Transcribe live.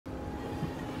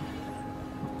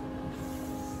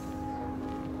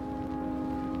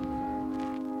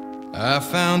I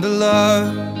found a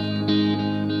love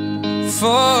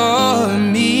for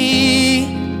me.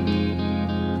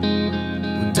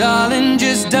 Well, darling,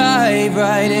 just dive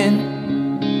right in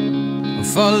and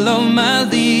follow my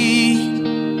lead.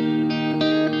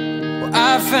 Well,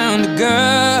 I found a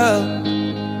girl,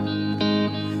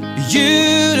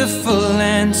 beautiful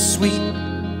and sweet.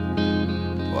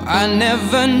 Well, I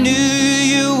never knew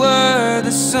you were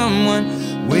the someone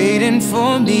waiting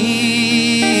for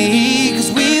me.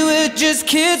 'Cause we were just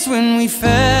kids when we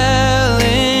fell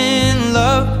in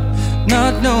love,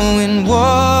 not knowing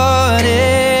what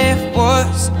it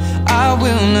was. I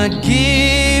will not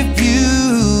give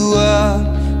you up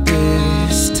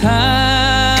this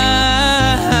time.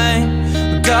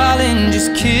 But darling,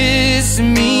 just kiss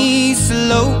me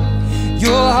slow.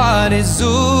 Your heart is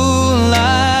all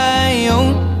I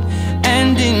own,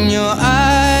 and in your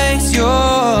eyes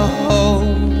you're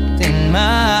holding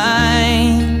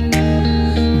mine.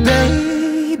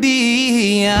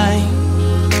 Baby, I'm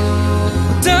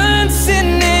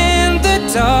dancing in the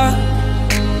dark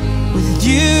with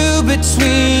you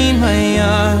between my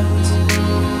arms,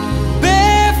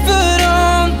 barefoot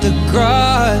on the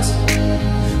grass.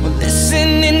 We're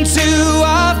listening to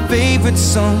our favorite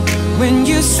song. When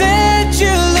you said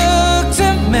you looked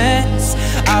a mess,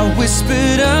 I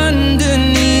whispered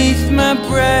underneath my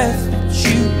breath, but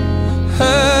you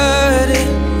heard it.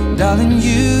 Darling,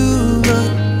 you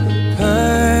look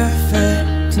perfect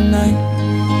tonight.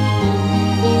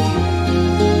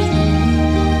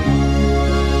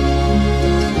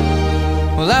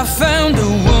 Well, I found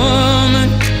a woman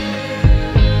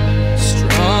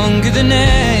stronger than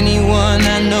anyone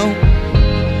I know.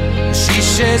 She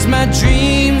shares my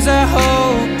dreams. I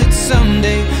hope that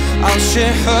someday I'll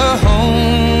share her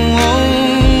home.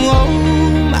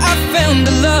 I found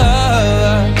a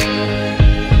love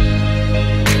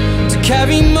to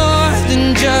carry more than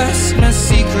just my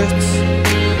secrets,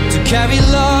 to carry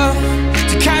love,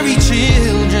 to carry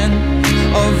children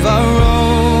of our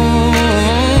own.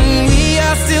 We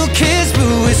are still kids,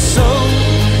 but we're so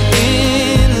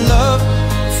in love,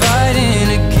 fighting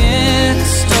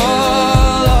against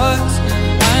all odds.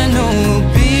 I know we'll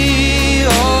be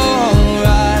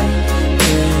alright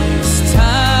this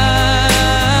time.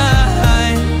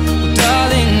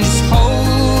 Darling, just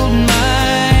hold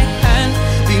my hand,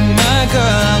 be my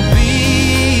girl, I'll be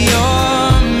your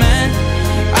man.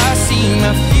 I see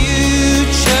my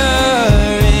future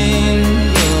in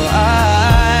your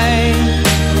eyes.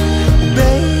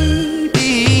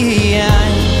 Baby,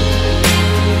 I'm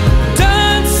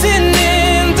dancing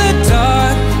in the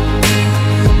dark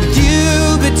with you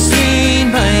between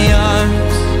my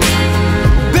arms,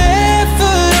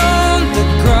 barefoot on the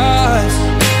grass,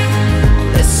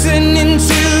 listening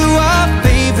to our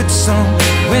favorite song.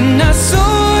 When I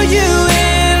saw you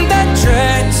in that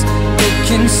dress,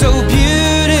 looking so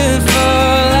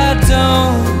beautiful, I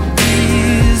don't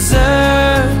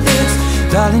deserve this.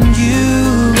 Darling, you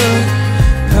look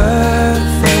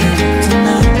perfect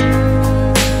tonight.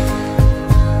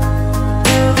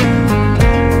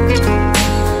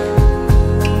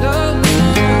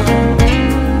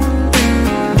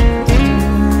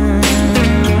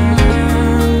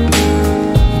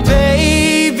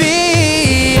 Baby,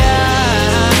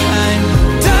 I'm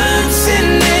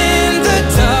dancing in the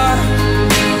dark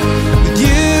with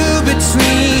you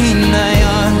between my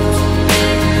arms,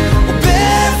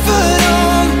 barefoot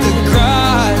on the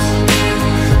grass,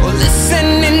 or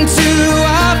listening to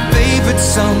our favorite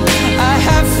song. I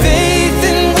have faith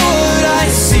in what I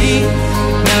see.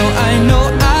 Now I know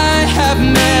I have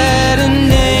met an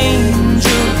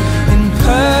angel in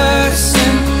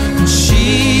person, and she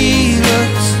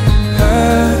looks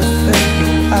perfect.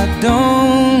 I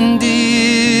don't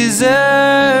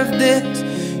deserve this.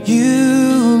 You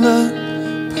look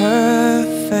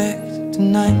perfect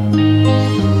tonight.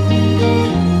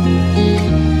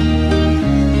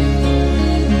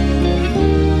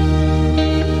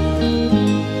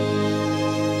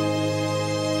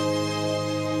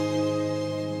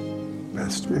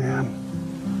 Best man.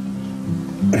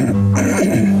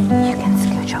 You can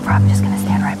scooch over. I'm just gonna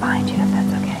stand right behind you if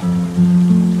that's okay.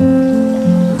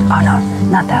 Oh no,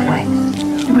 not that way.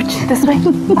 Which, this way?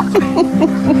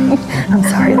 I'm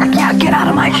sorry. Like, yeah, get out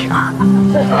of my shot.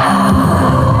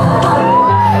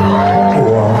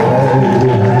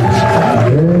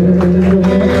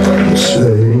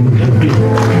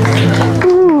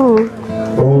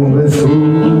 Only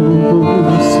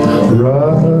fools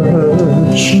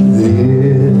rush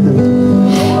in,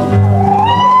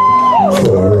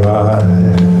 for I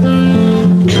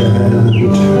can't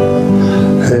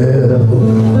help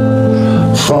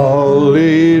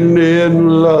falling in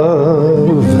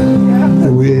love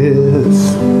with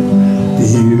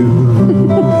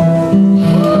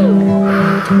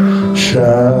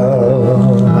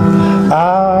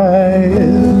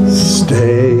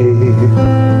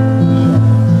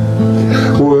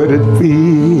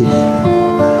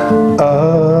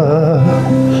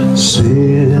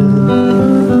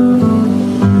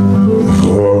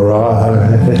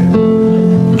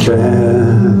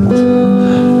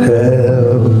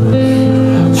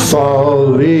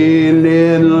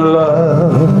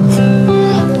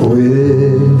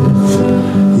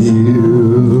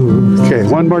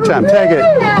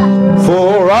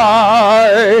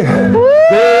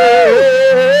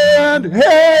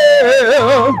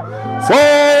hell,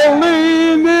 falling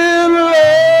in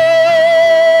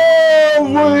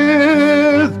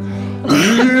love with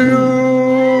you.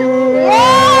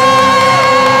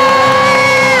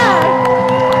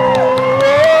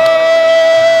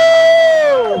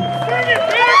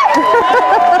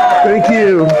 Thank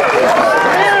you.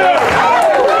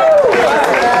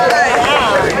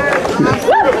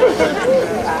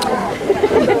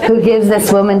 Who gives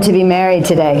this woman to be married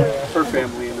today? Her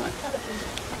family and I.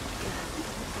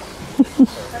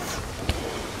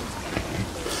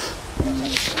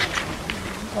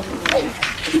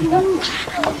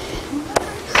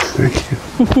 Thank you.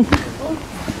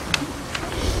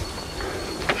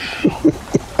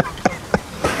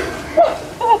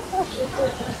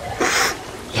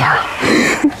 Yeah.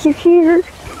 You're here.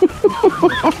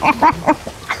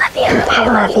 I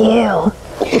love you.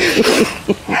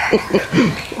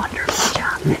 Wonderful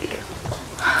job, Nick.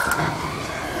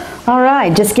 All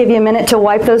right, just give you a minute to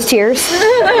wipe those tears.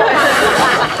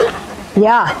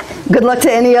 Yeah, good luck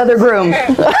to any other groom.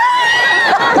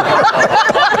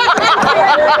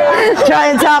 Try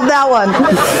and top that one.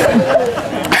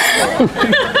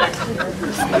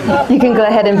 You can go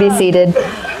ahead and be seated.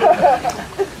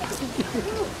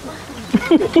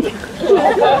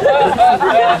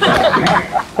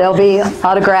 There'll be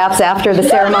autographs after the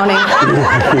ceremony.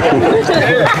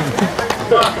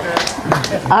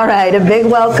 All right, a big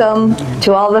welcome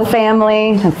to all the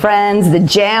family and friends, the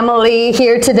Jamily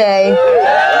here today.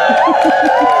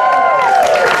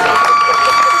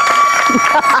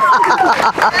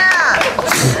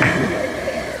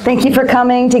 Thank you for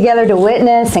coming together to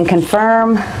witness and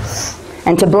confirm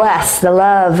and to bless the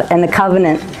love and the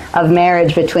covenant of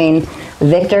marriage between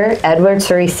Victor Edward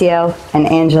Cericio and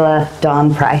Angela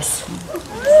Dawn Price.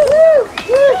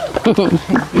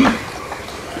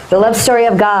 The love story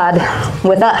of God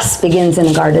with us begins in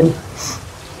a garden.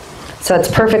 So it's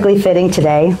perfectly fitting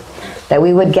today that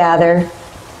we would gather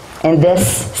in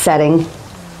this setting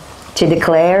to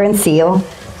declare and seal,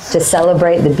 to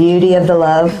celebrate the beauty of the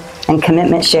love and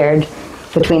commitment shared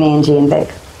between Angie and Vic.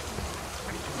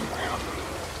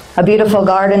 A beautiful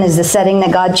garden is the setting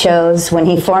that God chose when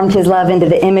He formed His love into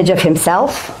the image of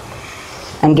Himself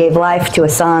and gave life to a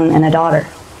son and a daughter.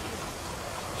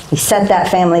 He set that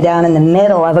family down in the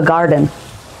middle of a garden,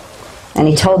 and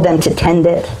He told them to tend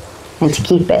it and to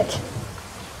keep it.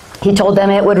 He told them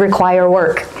it would require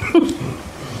work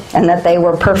and that they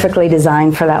were perfectly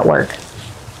designed for that work.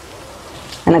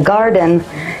 And a garden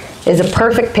is a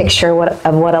perfect picture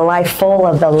of what a life full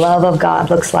of the love of God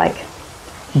looks like.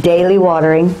 Daily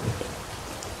watering,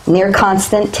 near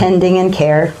constant tending and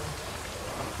care.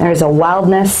 There is a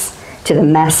wildness to the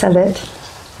mess of it,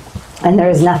 and there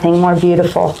is nothing more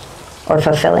beautiful or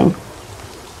fulfilling.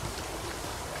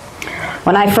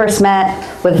 When I first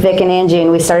met with Vic and Angie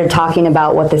and we started talking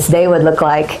about what this day would look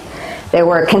like, there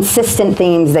were consistent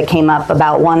themes that came up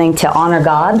about wanting to honor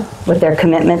God with their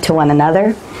commitment to one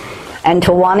another and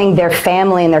to wanting their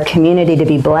family and their community to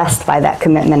be blessed by that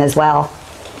commitment as well.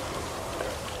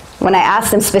 When I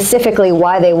asked them specifically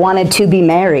why they wanted to be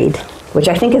married, which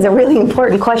I think is a really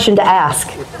important question to ask,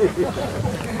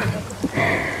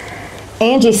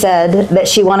 Angie said that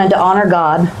she wanted to honor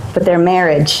God with their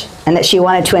marriage and that she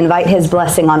wanted to invite His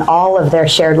blessing on all of their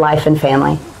shared life and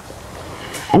family.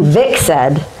 And Vic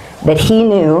said that he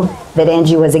knew that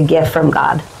Angie was a gift from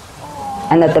God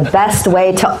and that the best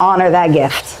way to honor that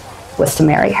gift was to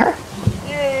marry her.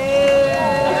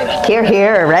 Hear,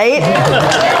 hear, right?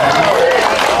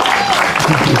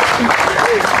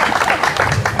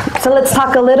 So let's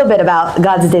talk a little bit about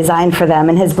God's design for them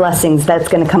and His blessings that's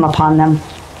going to come upon them.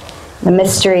 The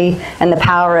mystery and the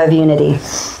power of unity.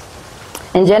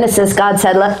 In Genesis, God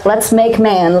said, let's make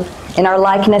man in our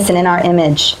likeness and in our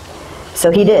image.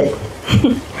 So He did.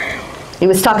 He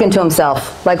was talking to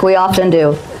Himself, like we often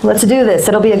do. Let's do this.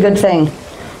 It'll be a good thing.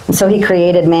 And so He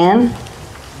created man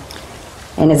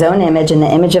in His own image. In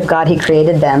the image of God, He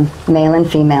created them. Male and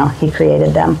female, He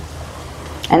created them.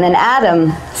 And then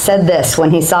Adam said this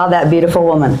when he saw that beautiful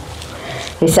woman.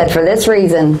 He said, for this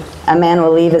reason, a man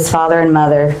will leave his father and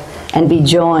mother and be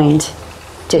joined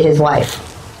to his wife.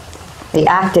 The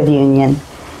act of union,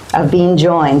 of being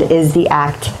joined, is the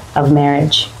act of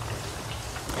marriage.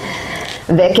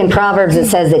 Vic, in Proverbs, it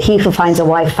says that he who finds a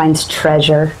wife finds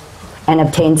treasure and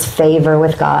obtains favor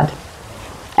with God.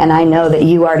 And I know that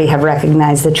you already have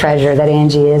recognized the treasure that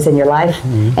Angie is in your life,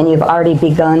 and you've already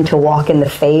begun to walk in the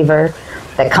favor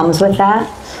that comes with that.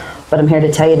 But I'm here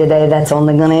to tell you today that's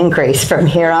only going to increase from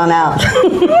here on out.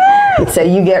 So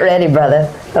you get ready, brother,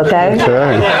 okay?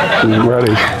 Okay, I'm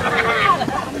ready.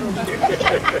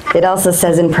 It also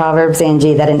says in Proverbs,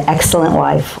 Angie, that an excellent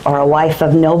wife or a wife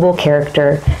of noble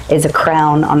character is a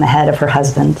crown on the head of her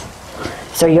husband.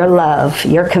 So your love,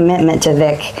 your commitment to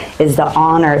Vic is the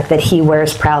honor that he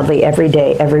wears proudly every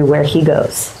day, everywhere he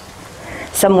goes.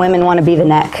 Some women want to be the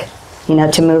neck,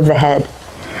 to move the head.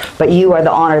 But you are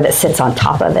the honor that sits on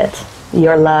top of it.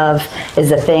 Your love is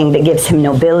the thing that gives him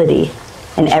nobility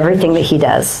in everything that he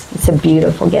does. It's a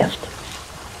beautiful gift.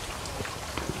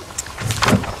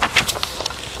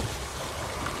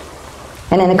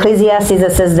 And in Ecclesiastes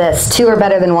it says this, 2 are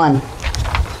better than 1.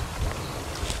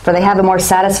 For they have a more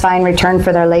satisfying return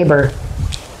for their labor.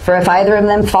 For if either of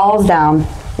them falls down,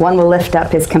 one will lift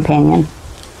up his companion.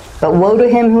 But woe to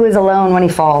him who is alone when he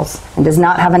falls, and does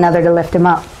not have another to lift him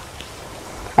up.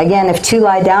 Again, if 2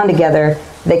 lie down together,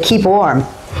 they keep warm.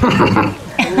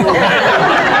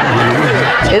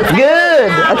 It's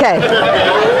good. Okay.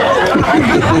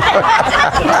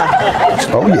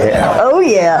 Oh, yeah. Oh,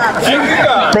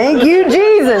 yeah. Thank you,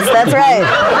 Jesus. That's right.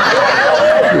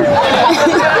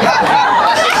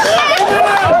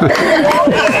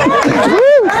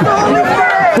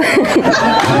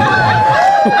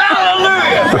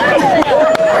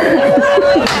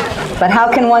 But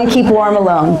how can one keep warm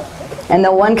alone? And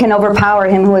though one can overpower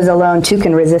him who is alone, 2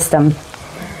 can resist him.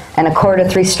 And a cord of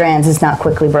 3 strands is not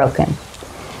quickly broken.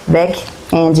 Vic,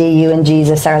 Angie, you and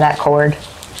Jesus are that cord.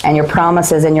 And your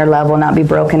promises and your love will not be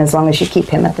broken as long as you keep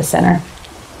him at the center.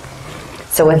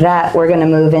 So with that, we're going to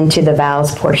move into the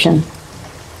vows portion.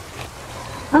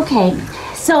 Okay,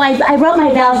 so I wrote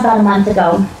my vows about a month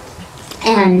ago.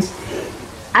 And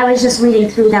I was just reading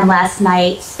through them last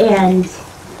night. And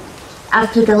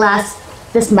after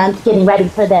this month getting ready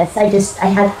for this, I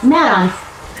had mat on.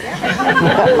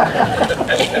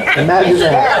 Imagine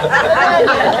that.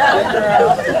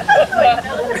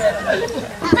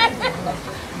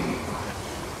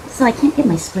 So I can't get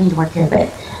my screen to work here, but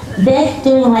Vic,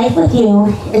 doing life with you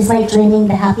is like dreaming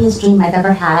the happiest dream I've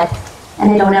ever had,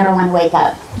 and I don't ever want to wake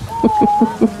up.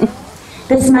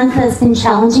 This month has been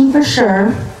challenging for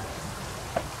sure.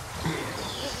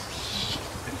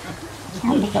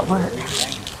 Can't make it work.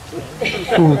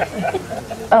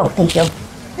 Oh, thank you.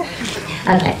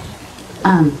 Okay.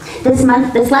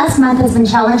 This last month has been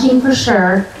challenging for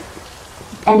sure,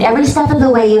 and every step of the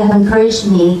way you have encouraged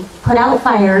me, put out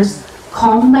fires,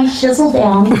 calmed my shizzle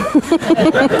down.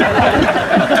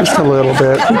 Just a little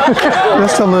bit.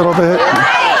 Just a little bit.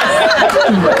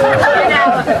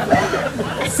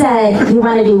 Said, you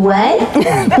want to do what?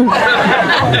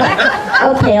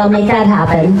 Okay, I'll make that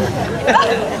happen.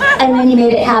 And then you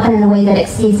made it happen in a way that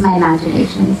exceeds my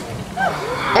imagination.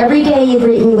 Every day you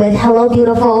greet me with, hello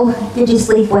beautiful, did you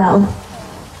sleep well?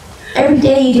 Every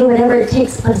day you do whatever it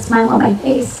takes to put a smile on my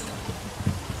face.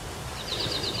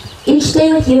 Each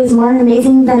day with you is more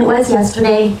amazing than it was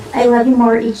yesterday. I love you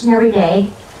more each and every day.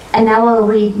 And now I'll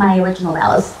read my original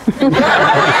vows. Do you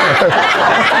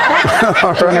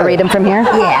want to read them from here?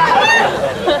 Yeah.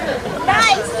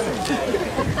 Nice.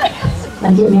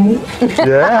 Want to get married?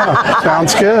 Yeah,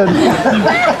 sounds good.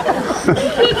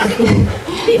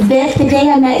 Vic, the day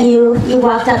I met you, you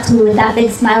walked up to me with that big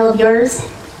smile of yours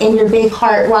and your big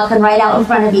heart walking right out in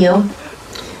front of you.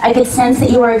 I could sense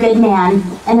that you were a good man,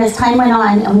 and as time went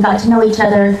on and we got to know each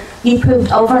other, you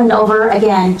proved over and over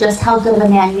again just how good of a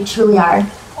man you truly are.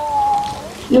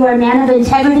 You are a man of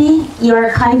integrity, you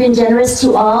are kind and generous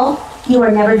to all, you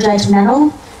are never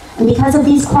judgmental, and because of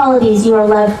these qualities, you are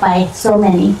loved by so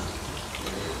many.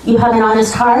 You have an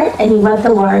honest heart, and you love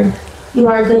the Lord. You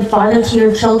are a good father to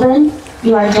your children,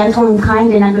 you are gentle and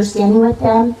kind and understanding with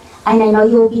them, and I know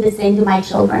you will be the same to my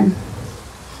children.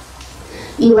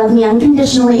 You love me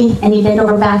unconditionally, and you bend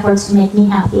over backwards to make me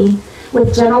happy.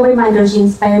 With gentle reminders, you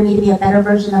inspire me to be a better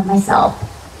version of myself.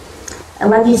 I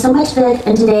love you so much, Vic,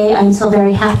 and today I am so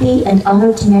very happy and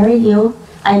honored to marry you.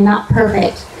 I am not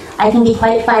perfect. I can be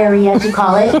quite fiery, as you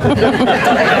call it.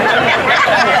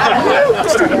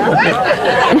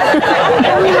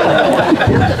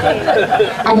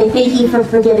 And I thank you for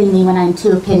forgiving me when I'm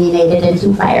too opinionated and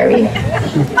too fiery.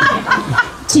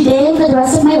 Today and for the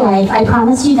rest of my life, I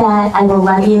promise you that I will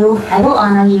love you, I will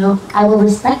honor you, I will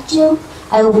respect you,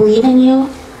 I will believe in you,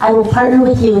 I will partner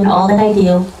with you in all that I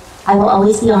do. I will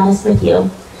always be honest with you.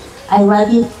 I love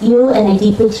you and I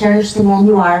deeply cherish the man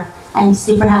you are. I am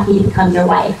super happy to become your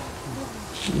wife.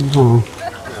 Oh.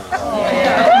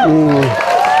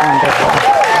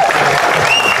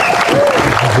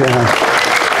 Yeah.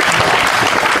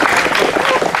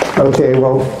 Okay,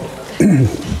 well,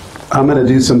 I'm going to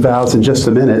do some vows in just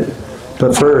a minute,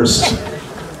 but first,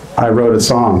 I wrote a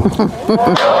song.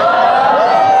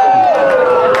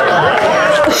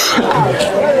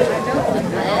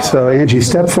 So Angie,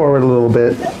 step forward a little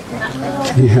bit.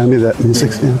 Can you hand me that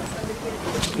music stand?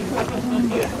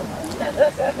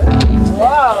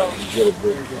 Wow.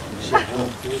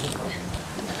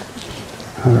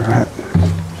 All right.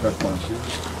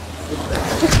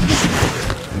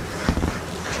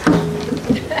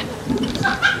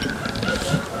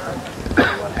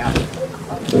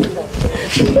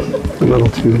 A little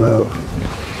too low.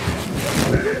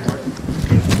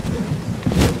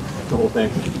 The whole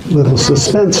thing. A little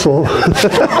suspenseful.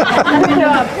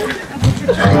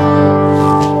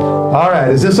 All right,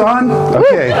 is this on?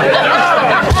 Okay.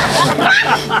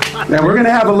 Now we're going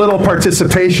to have a little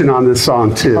participation on this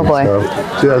song too. Oh boy. So,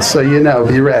 just so you know,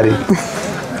 be ready.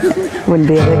 Wouldn't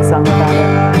be a big song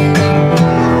without it.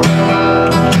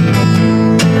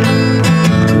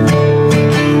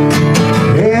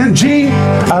 Angie,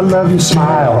 I love your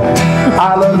smile.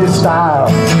 I love your style.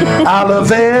 I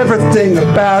love everything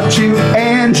about you.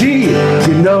 Angie,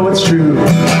 you know it's true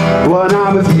when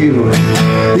I'm with you,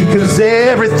 because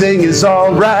everything is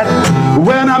all right.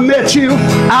 When I met you,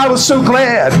 I was so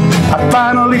glad I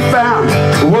finally found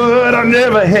what I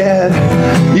never had.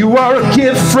 You are a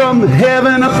gift from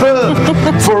heaven above.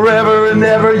 Forever and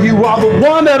ever, you are the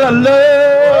one that I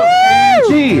love.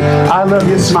 Angie, I love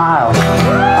your smile.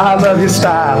 I love your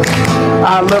style.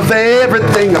 I love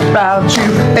everything about you.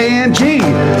 Angie,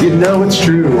 you know it's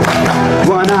true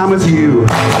when I'm with you,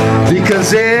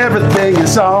 because everything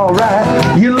is all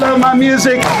right. You love my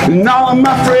music and all of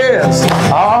my friends,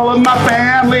 all of my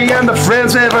family and the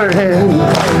friends ever had.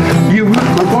 You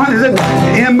are one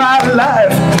in my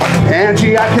life.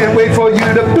 Angie, I can't wait for you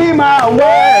to be my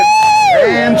wife.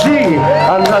 Angie,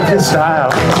 I love your style.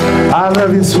 I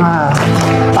love your smile.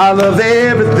 I love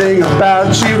everything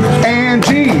about you.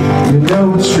 Angie, you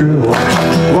know it's true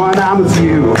when I'm with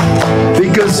you,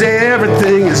 because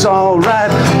everything is all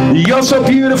right. You're so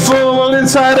beautiful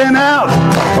inside and out.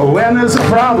 When there's a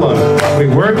problem, we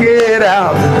work it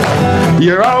out.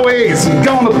 You're always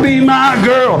gonna be my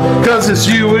girl, because it's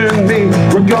you and me.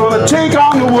 We're gonna take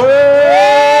on the world.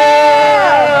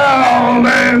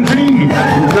 Angie,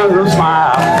 you know your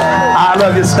smile. I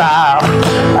love your style.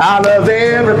 I love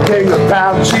everything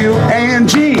about you.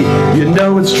 Angie, you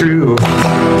know it's true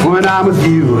when I'm with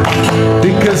you,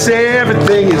 because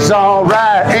everything is all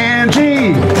right.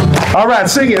 Angie. All right,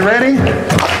 sing it. Ready?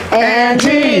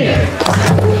 Angie.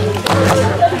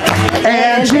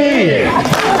 Angie.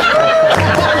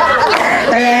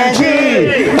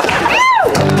 Angie.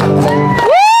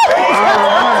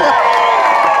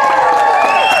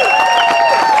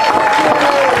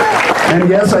 And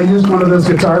yes, I used one of those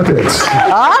guitar picks.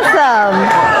 Awesome.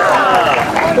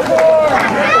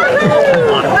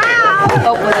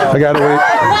 I gotta wait.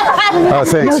 Oh,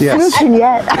 thanks. No Yes. solution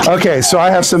yet. Okay, so I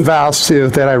have some vows too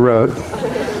that I wrote.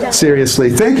 Seriously,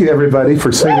 thank you everybody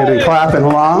for singing and clapping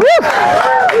along.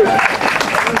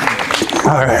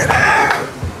 All right.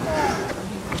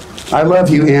 I love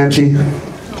you, Angie.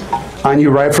 I knew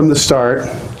right from the start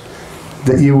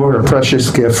that you were a precious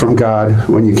gift from God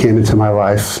when you came into my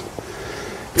life.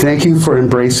 Thank you for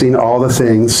embracing all the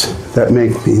things that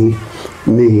make me,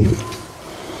 me.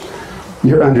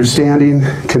 Your understanding,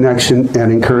 connection,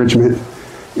 and encouragement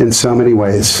in so many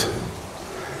ways.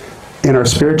 In our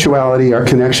spirituality, our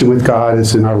connection with God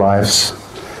is in our lives,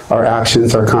 our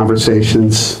actions, our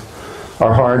conversations,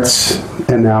 our hearts,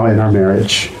 and now in our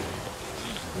marriage.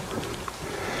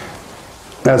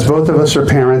 As both of us are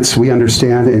parents, we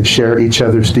understand and share each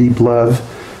other's deep love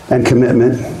and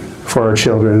commitment for our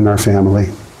children and our family.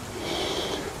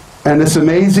 And this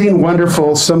amazing,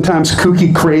 wonderful, sometimes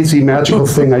kooky, crazy, magical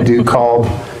thing I do called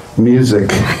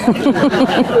music.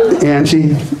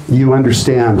 Angie, you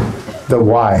understand the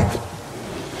why.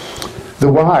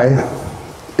 The why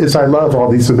is I love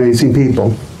all these amazing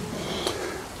people.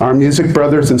 Our music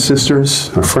brothers and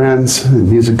sisters, our friends, and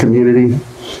music community.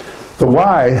 The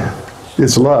why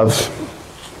is love.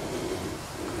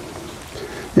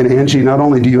 And Angie, not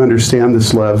only do you understand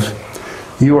this love,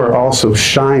 you are also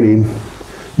shining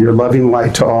your loving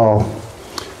light to all,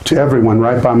 to everyone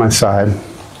right by my side.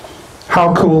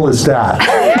 How cool is that?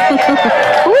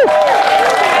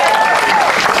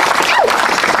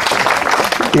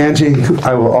 Angie,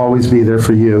 I will always be there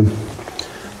for you.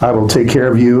 I will take care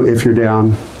of you if you're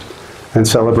down and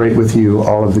celebrate with you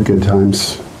all of the good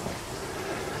times.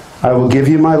 I will give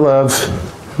you my love,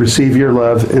 receive your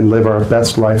love, and live our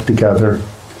best life together.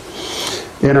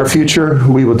 In our future,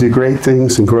 we will do great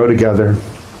things and grow together.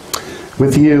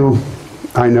 With you,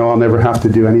 I know I'll never have to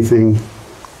do anything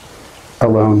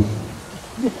alone.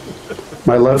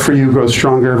 My love for you grows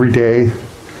stronger every day,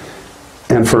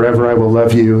 and forever I will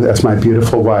love you as my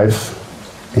beautiful wife,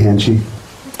 Angie.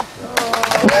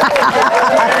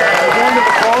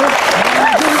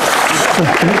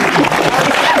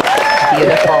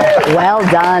 Beautiful. Well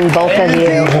done, both of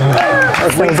you.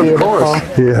 So beautiful.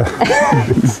 Yeah.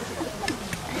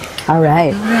 All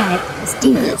right. Let's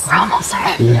do this. We're almost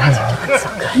there. So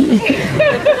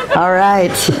good. All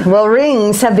right. Well,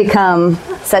 rings have become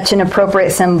such an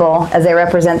appropriate symbol as they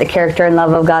represent the character and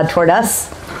love of God toward us.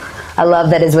 A love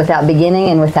that is without beginning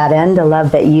and without end. A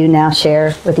love that you now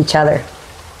share with each other.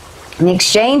 And the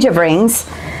exchange of rings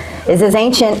is as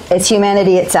ancient as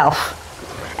humanity itself.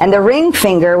 And the ring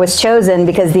finger was chosen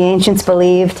because the ancients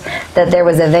believed that there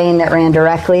was a vein that ran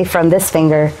directly from this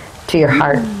finger to your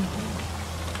heart.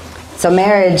 So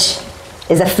marriage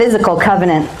is a physical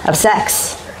covenant of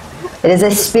sex. It is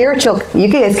a spiritual, you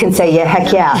guys can say, yeah,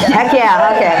 heck yeah. Heck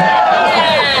yeah, okay.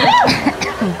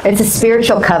 It's a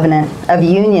spiritual covenant of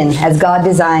union as God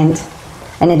designed.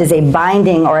 And it is a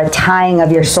binding or a tying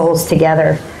of your souls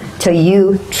together till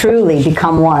you truly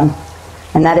become one.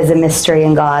 And that is a mystery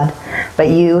in God. But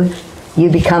you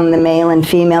become the male and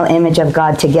female image of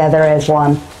God together as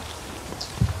one.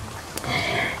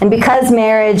 And because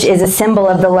marriage is a symbol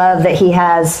of the love that he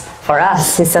has for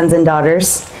us, his sons and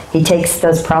daughters, he takes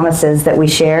those promises that we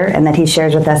share and that he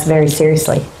shares with us very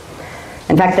seriously.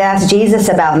 In fact, I asked Jesus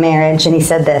about marriage, and he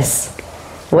said this,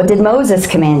 "What did Moses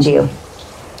command you?"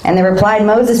 And they replied,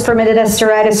 "Moses permitted us to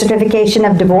write a certification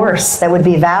of divorce that would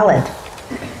be valid."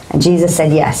 And Jesus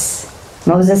said, "Yes,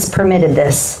 Moses permitted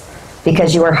this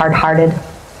because you were hard-hearted.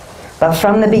 But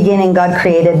from the beginning, God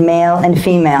created male and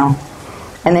female.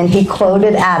 And then he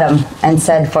quoted Adam and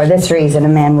said, 'For this reason, a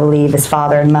man will leave his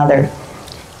father and mother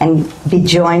and be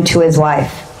joined to his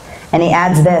wife.' And he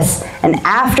adds this, 'And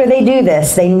after they do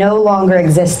this, they no longer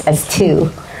exist as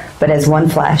two, but as one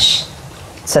flesh.'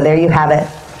 So there you have it.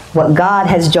 What God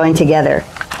has joined together,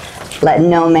 let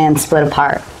no man split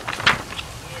apart."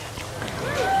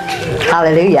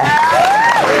 Hallelujah.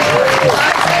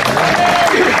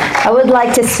 I would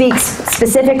like to speak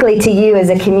specifically to you as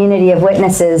a community of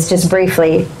witnesses, just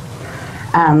briefly.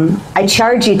 I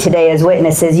charge you today as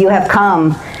witnesses. You have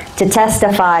come to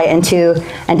testify and to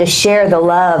share the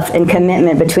love and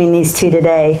commitment between these two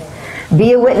today.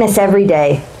 Be a witness every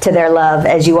day to their love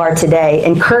as you are today.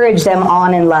 Encourage them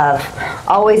on in love.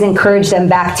 Always encourage them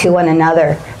back to one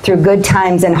another through good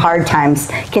times and hard times.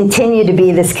 Continue to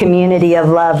be this community of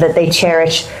love that they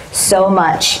cherish so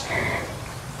much.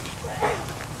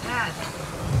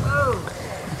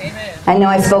 I know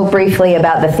I spoke briefly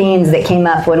about the themes that came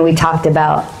up when we talked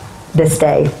about this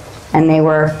day, and they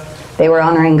were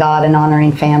honoring God and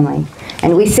honoring family.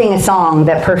 And we sing a song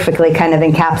that perfectly kind of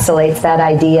encapsulates that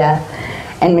idea,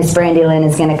 and Miss Brandy Lynn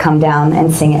is going to come down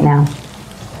and sing it now.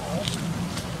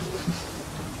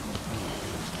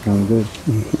 Oh, good.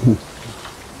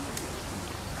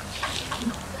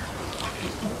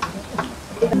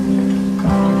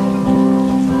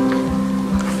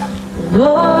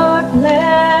 Lord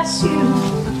bless you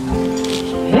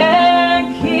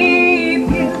and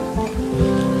keep you.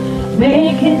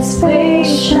 Make his face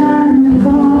shine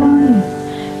upon you.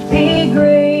 Be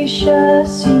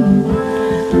gracious to you.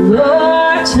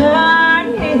 Lord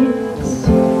turn his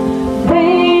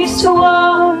face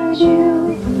towards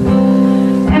you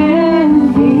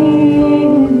and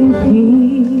give you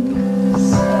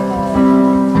peace.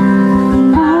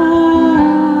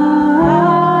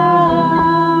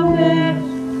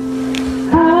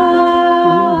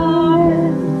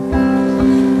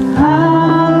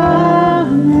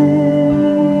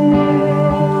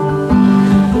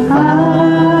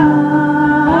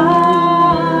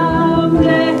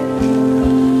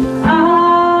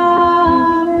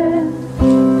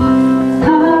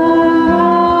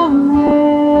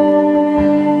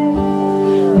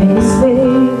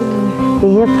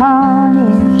 Upon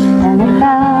you and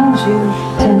about you,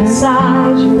 and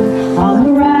inside you, all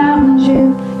around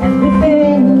you, and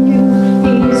within you.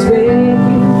 He's with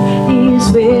you, he's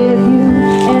with you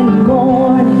in the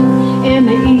morning, in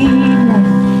the evening,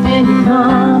 and you're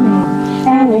coming,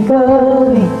 and you're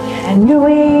going, and you're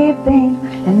weeping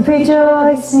and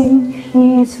rejoicing.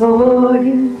 He's for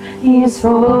you, he's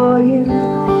for you.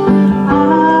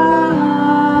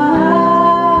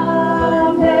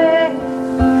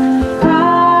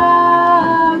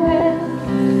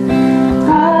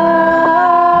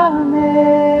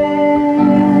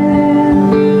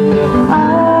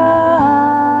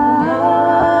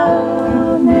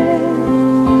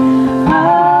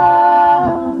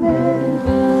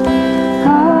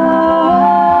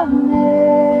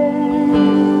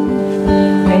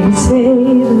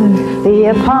 Be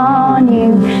upon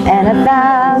you and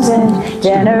 1,000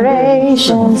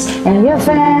 generations, and your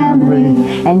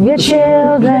family and your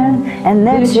children and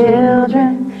their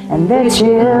children and their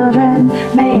children.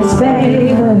 May His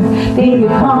favor be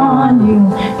upon you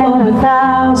for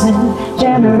 1,000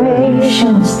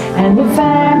 generations, and your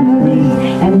family,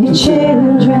 and your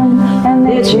children, and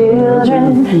their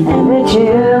children, and their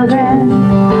children.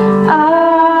 Amen.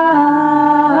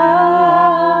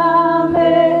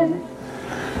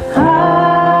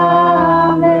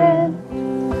 Amen.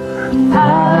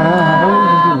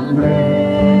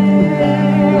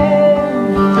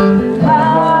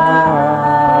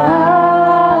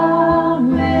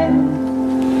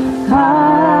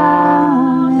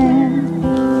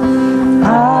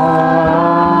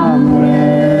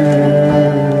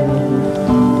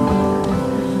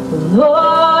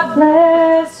 Lord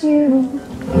bless you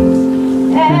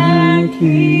and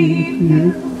keep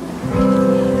you.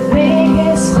 Make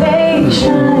His face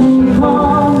shine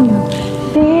upon you,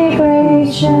 be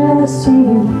gracious to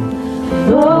you.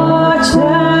 Lord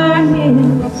turn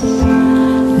His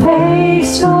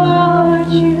face toward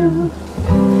you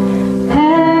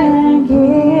and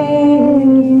give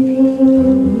you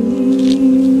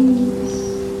peace.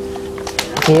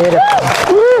 Beautiful.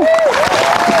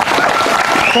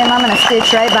 Tim, I'm going to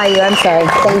scooch right by you. I'm sorry.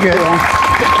 Thank you.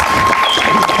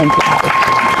 Thank you.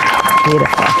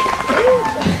 Beautiful.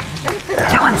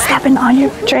 Don't want to step on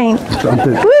your train.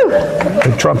 Trumpet. Woo!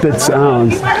 The trumpet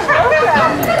sounds.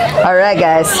 All right,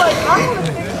 guys.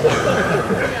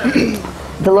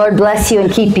 The Lord bless you and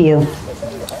keep you.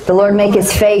 The Lord make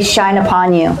His face shine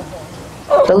upon you.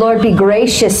 The Lord be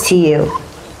gracious to you.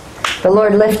 The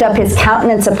Lord lift up His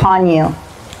countenance upon you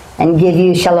and give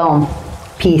you shalom,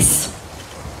 peace.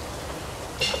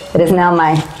 It is now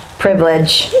my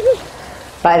privilege,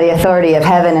 by the authority of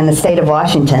heaven and the state of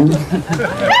Washington,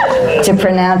 to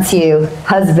pronounce you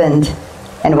husband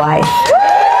and wife.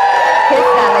 Kiss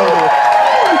that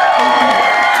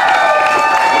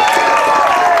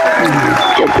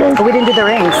lady. Oh, we didn't do the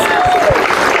rings.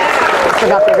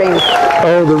 Forgot the rings.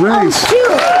 Oh, the rings.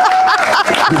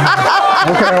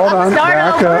 Okay, hold on.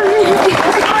 Back up.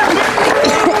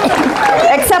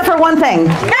 Except for one thing.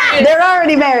 They're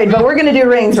already married, but we're going to do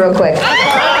rings real quick.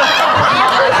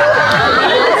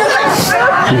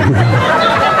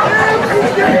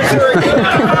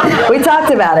 We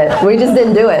talked about it. We just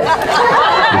didn't do it.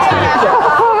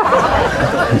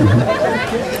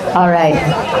 All right.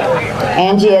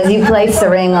 Angie, as you place the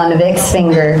ring on Vic's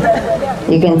finger,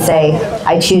 you can say,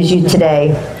 I choose you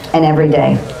today and every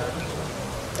day.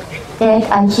 Vic,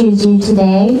 I choose you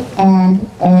today and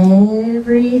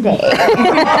every day.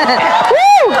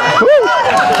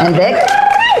 And Vic?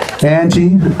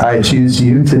 Angie, I choose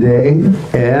you today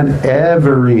and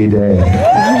every day.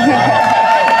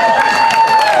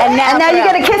 And now you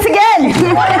get a kiss again.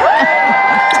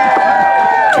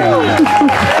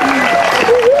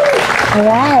 All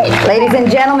right. Ladies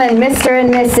and gentlemen, Mr. and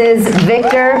Mrs.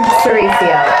 Victor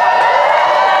Cericio.